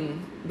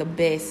becoming the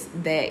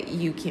best that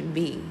you can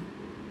be.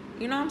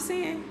 You know what I'm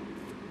saying?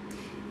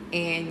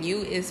 And U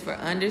is for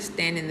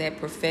understanding that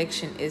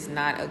perfection is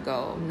not a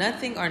goal.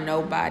 Nothing or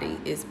nobody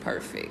is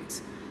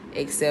perfect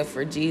except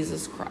for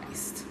Jesus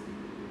Christ,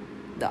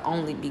 the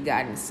only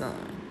begotten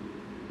Son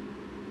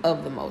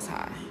of the Most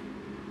High.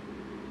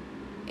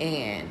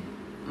 And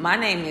my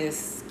name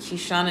is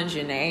Kishana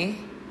Janae,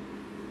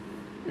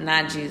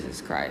 not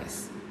Jesus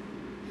Christ.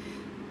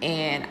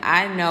 And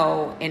I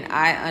know and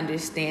I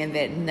understand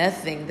that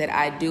nothing that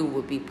I do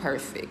would be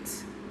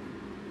perfect.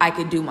 I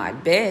could do my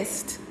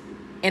best.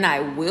 And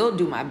I will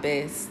do my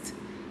best.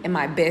 And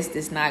my best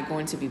is not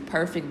going to be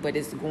perfect, but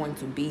it's going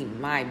to be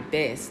my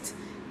best.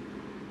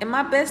 And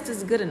my best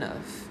is good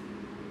enough.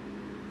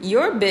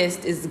 Your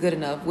best is good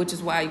enough, which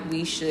is why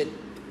we should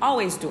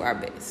always do our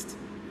best.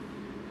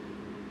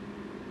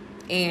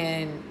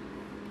 And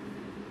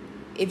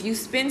if you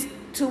spend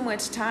too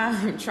much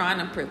time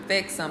trying to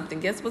perfect something,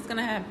 guess what's going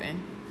to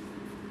happen?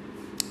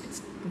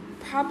 It's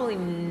probably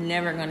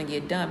never going to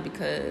get done,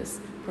 because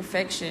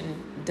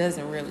perfection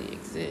doesn't really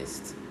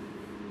exist.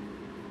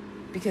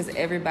 Because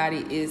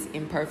everybody is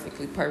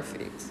imperfectly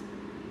perfect.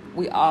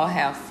 We all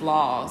have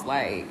flaws.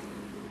 Like,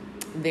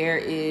 there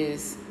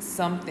is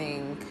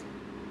something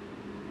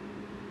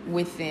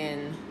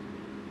within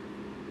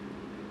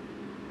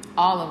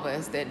all of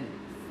us that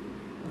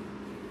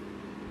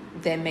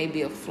may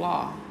be a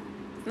flaw.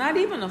 Not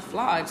even a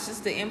flaw. It's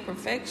just the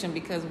imperfection,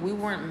 because we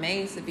weren't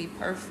made to be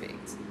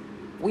perfect.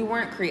 We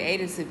weren't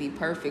created to be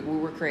perfect. We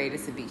were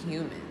created to be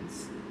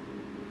humans.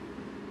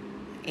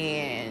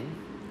 And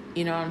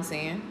you know what I'm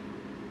saying?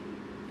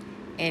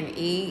 And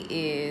E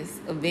is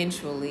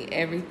eventually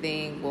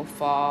everything will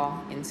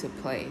fall into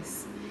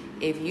place.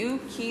 If you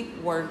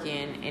keep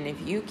working and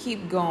if you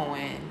keep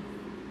going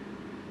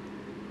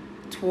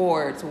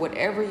towards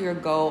whatever your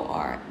goal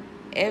are,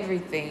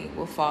 everything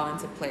will fall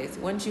into place.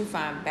 Once you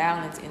find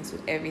balance into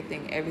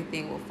everything,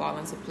 everything will fall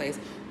into place.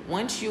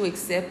 Once you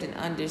accept and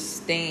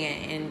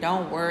understand and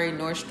don't worry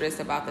nor stress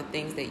about the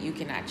things that you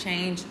cannot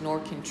change nor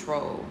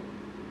control,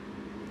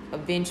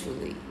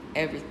 eventually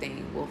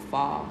everything will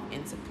fall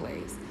into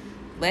place.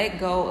 Let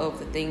go of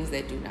the things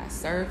that do not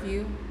serve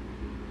you.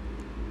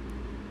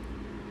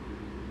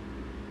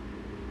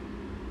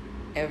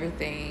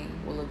 Everything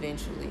will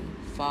eventually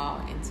fall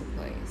into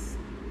place.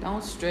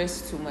 Don't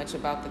stress too much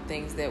about the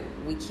things that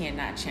we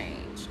cannot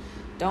change.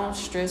 Don't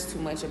stress too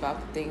much about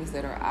the things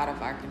that are out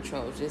of our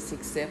control. Just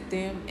accept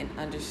them and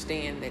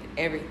understand that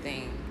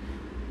everything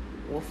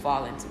will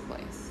fall into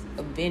place.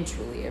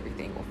 Eventually,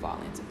 everything will fall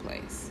into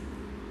place.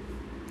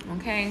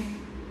 Okay?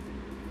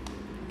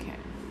 Okay.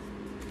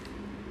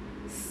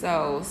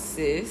 So,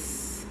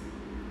 sis,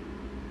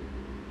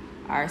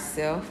 our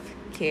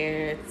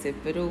self-care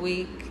tip of the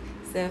week.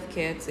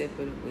 Self-care tip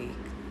of the week.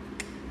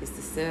 It's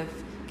the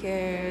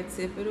self-care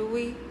tip of the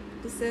week.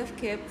 The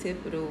self-care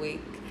tip of the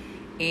week.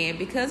 And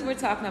because we're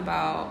talking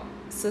about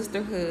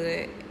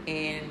sisterhood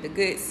and the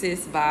good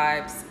sis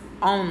vibes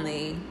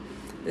only,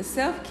 the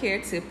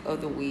self-care tip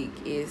of the week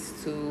is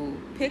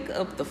to pick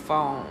up the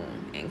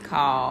phone and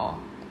call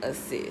a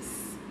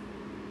sis.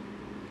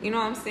 You know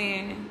what I'm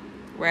saying?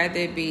 Rather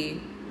it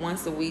be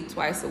once a week,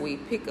 twice a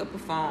week, pick up a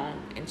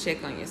phone and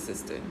check on your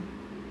sister.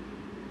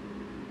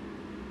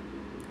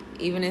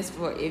 Even if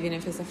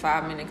it's a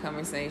 5-minute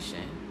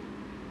conversation.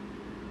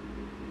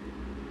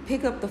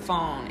 Pick up the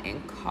phone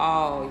and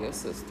call your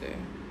sister.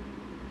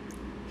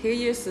 Hear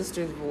your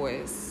sister's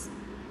voice.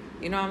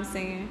 You know what I'm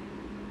saying?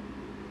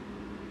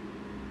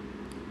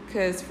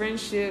 Because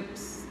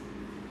friendships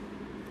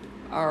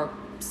are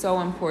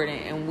so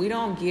important, and we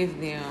don't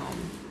give them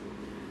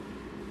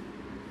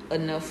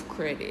enough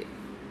credit.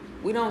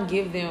 We don't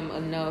give them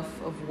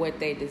enough of what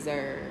they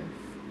deserve.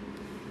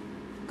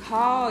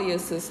 Call your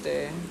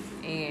sister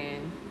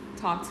and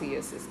talk to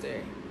your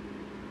sister.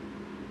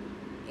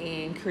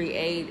 And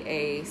create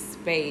a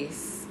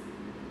space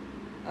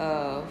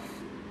of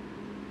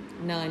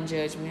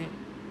non-judgment.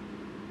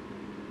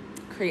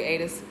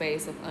 Create a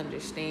space of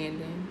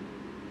understanding.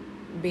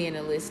 Being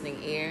a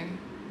listening ear.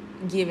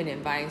 Giving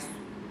advice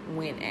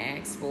when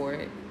asked for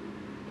it.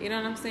 You know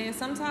what I'm saying?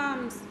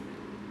 Sometimes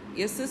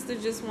your sister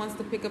just wants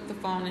to pick up the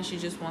phone and she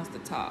just wants to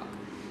talk.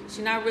 She's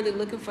not really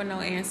looking for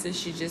no answers.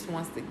 She just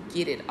wants to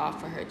get it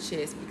off of her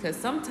chest. Because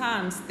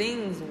sometimes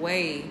things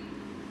weigh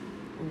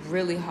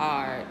really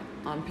hard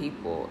on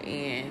people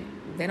and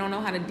they don't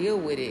know how to deal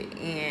with it.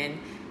 And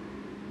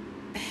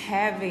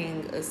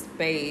having a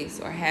space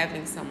or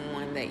having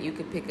someone that you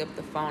could pick up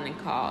the phone and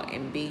call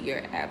and be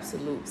your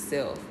absolute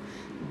self,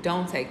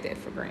 don't take that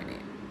for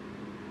granted.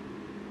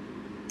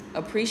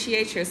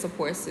 Appreciate your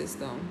support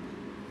system.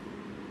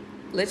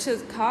 Let's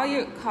just call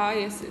your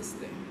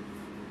sister.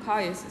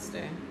 Call your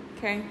sister,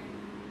 okay?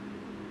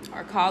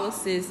 Or call a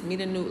sis,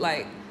 meet a new,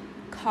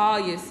 Call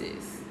your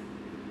sis.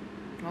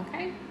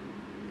 Okay?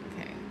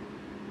 Okay.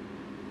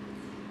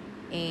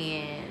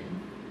 And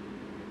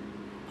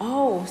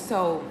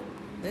so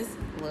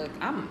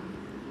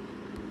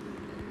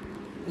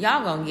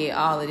y'all gonna get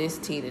all of this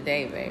tea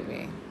today,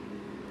 baby.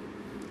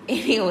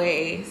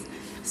 Anyways,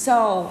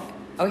 so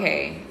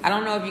okay, I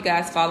don't know if you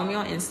guys follow me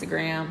on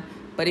Instagram,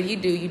 but if you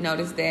do, you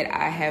notice that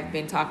I have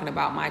been talking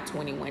about my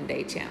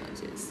 21-day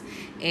challenges.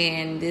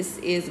 And this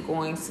is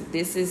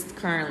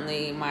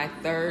currently my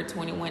third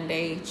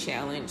 21-day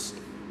challenge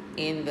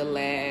in the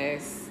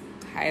last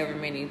however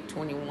many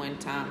 21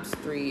 times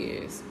 3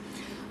 years.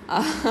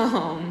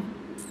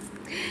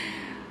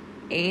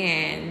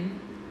 And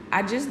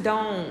I just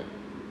don't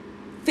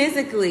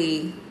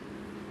physically,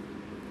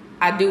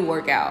 I do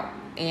work out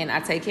and I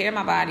take care of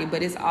my body,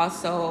 but it's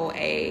also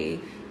a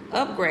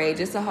upgrade,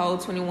 just a whole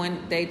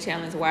 21-day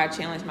challenge where I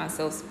challenge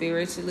myself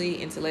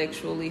spiritually,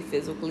 intellectually,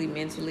 physically,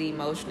 mentally,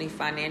 emotionally,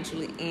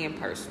 financially, and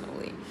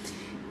personally.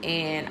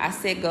 And I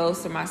set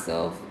goals for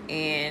myself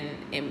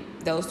in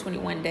those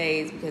 21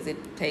 days because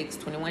it takes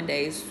 21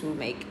 days to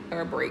make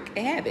or break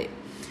a habit.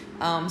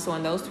 So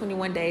in those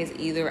 21 days,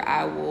 either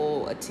I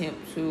will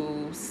attempt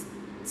to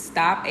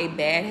stop a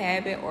bad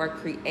habit or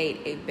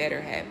create a better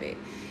habit.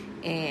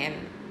 And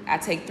I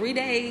take 3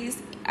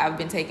 days. I've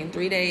been taking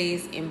 3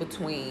 days in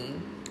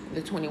between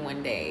the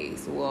 21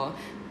 days. Well,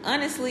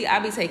 honestly,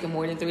 I'll be taking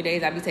more than 3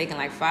 days. I'll be taking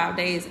like 5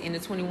 days in the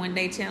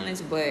 21-day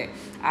challenge, but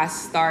I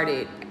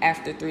started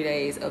after 3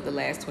 days of the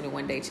last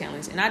 21-day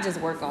challenge. And I just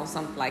work on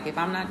something, like if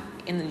I'm not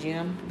in the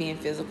gym being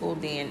physical,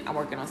 then I'm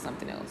working on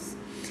something else.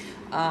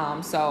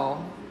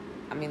 So,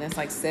 I mean, that's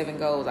like 7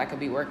 goals I could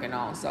be working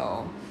on.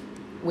 So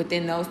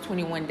within those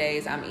 21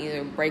 days, I'm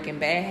either breaking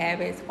bad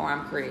habits or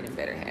I'm creating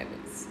better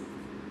habits.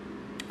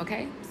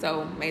 Okay,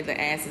 so may the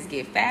asses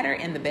get fatter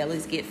and the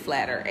bellies get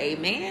flatter.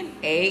 Amen.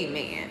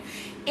 Amen.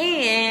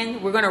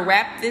 And we're going to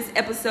wrap this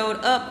episode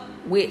up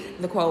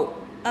with the quote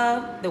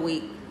of the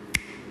week.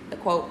 The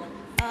quote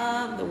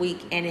of the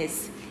week. And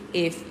it's,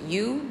 if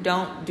you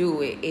don't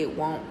do it, it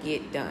won't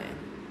get done.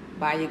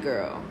 By your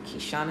girl,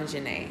 Kishana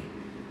Janae.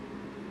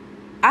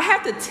 I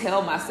have to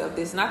tell myself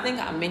this, and I think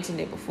I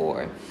mentioned it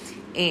before.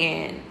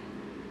 And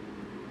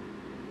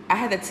I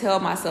had to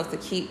tell myself to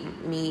keep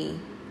me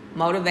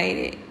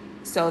motivated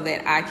so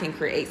that I can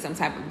create some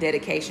type of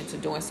dedication to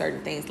doing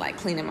certain things like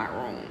cleaning my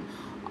room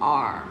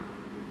or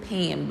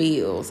paying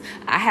bills.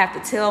 I have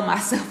to tell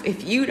myself,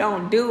 if you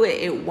don't do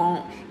it, it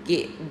won't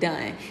get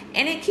done.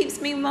 And it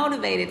keeps me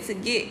motivated to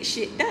get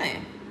shit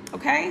done.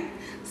 Okay?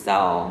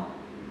 So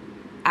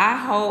I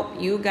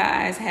hope you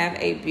guys have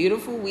a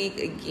beautiful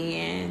week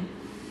again.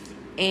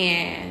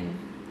 And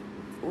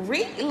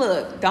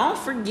look, don't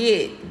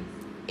forget,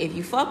 if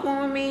you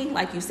fucking with me,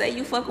 like you say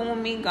you fucking with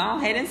me, go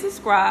ahead and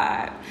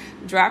subscribe.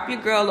 Drop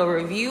your girl a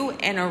review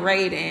and a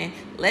rating.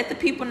 Let the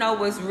people know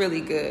what's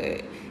really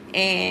good.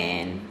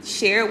 And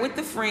share it with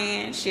a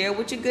friend. Share it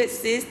with your good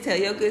sis. Tell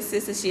your good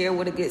sis to share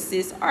with a good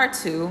sis or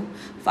two.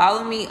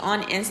 Follow me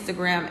on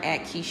Instagram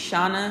at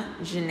Kishana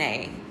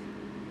Janae.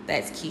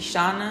 That's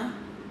Kishana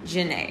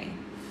Janae.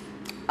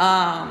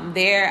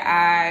 There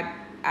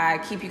I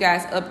keep you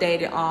guys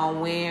updated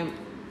on when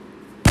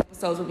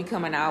episodes will be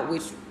coming out,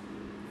 which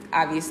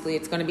obviously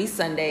it's going to be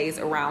Sundays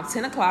around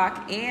 10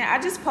 o'clock. And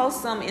I just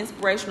post some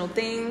inspirational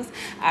things.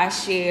 I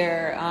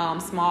share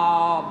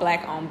small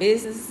Black-owned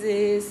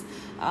businesses,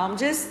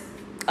 just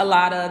a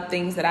lot of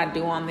things that I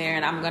do on there.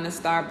 And I'm going to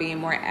start being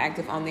more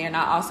active on there. And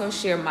I also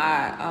share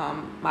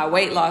my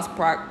weight loss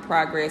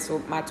progress, or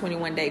my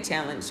 21-day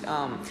challenge.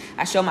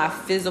 I show my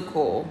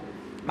physical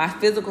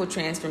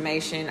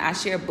transformation. I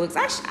share books.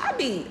 I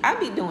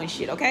be doing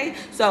shit, okay?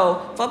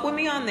 So fuck with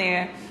me on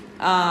there.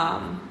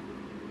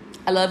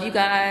 I love you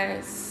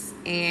guys,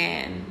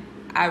 and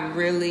I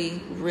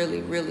really,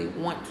 really, really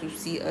want to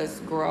see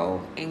us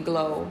grow and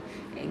glow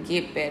and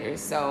get better.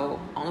 So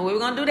only way we're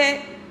gonna do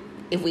that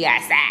if we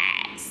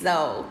outside.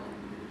 So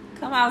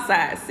come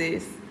outside,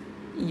 sis.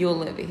 You'll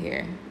live it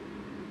here.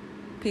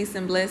 Peace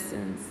and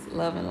blessings,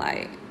 love and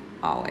light,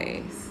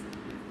 always.